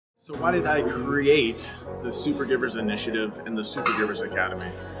So why did I create the Supergivers Initiative and the Supergivers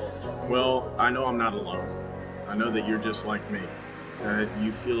Academy? Well, I know I'm not alone. I know that you're just like me, that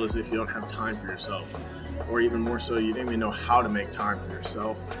you feel as if you don't have time for yourself, or even more so, you don't even know how to make time for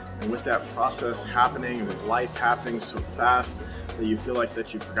yourself. And with that process happening, and with life happening so fast, that you feel like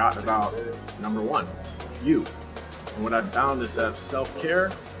that you've forgotten about, number one, you. And what I've found is that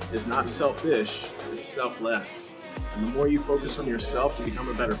self-care is not selfish, it's selfless. And the more you focus on yourself to become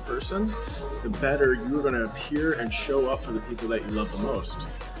a better person, the better you're going to appear and show up for the people that you love the most.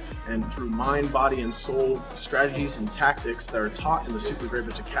 And through mind, body, and soul strategies and tactics that are taught in the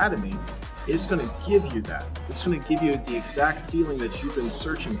Supergivers Academy, it's going to give you that. It's going to give you the exact feeling that you've been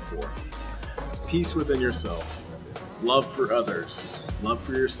searching for. Peace within yourself, love for others, love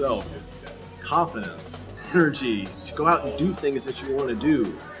for yourself, confidence, energy to go out and do things that you want to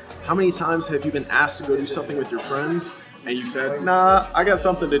do. How many times have you been asked to go do something with your friends and you said, nah, I got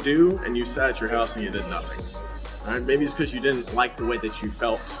something to do, and you sat at your house and you did nothing? All right, maybe it's because you didn't like the way that you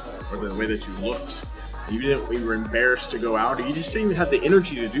felt or the way that you looked. You were embarrassed to go out, or you just didn't even have the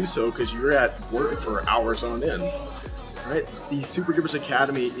energy to do so because you were at work for hours on end. All right? The Supergivers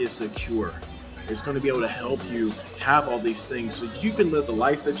Academy is the cure. It's going to be able to help you have all these things so you can live the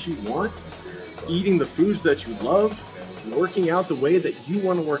life that you want, eating the foods that you love, working out the way that you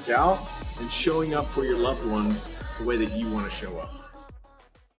want to work out, and showing up for your loved ones the way that you want to show up.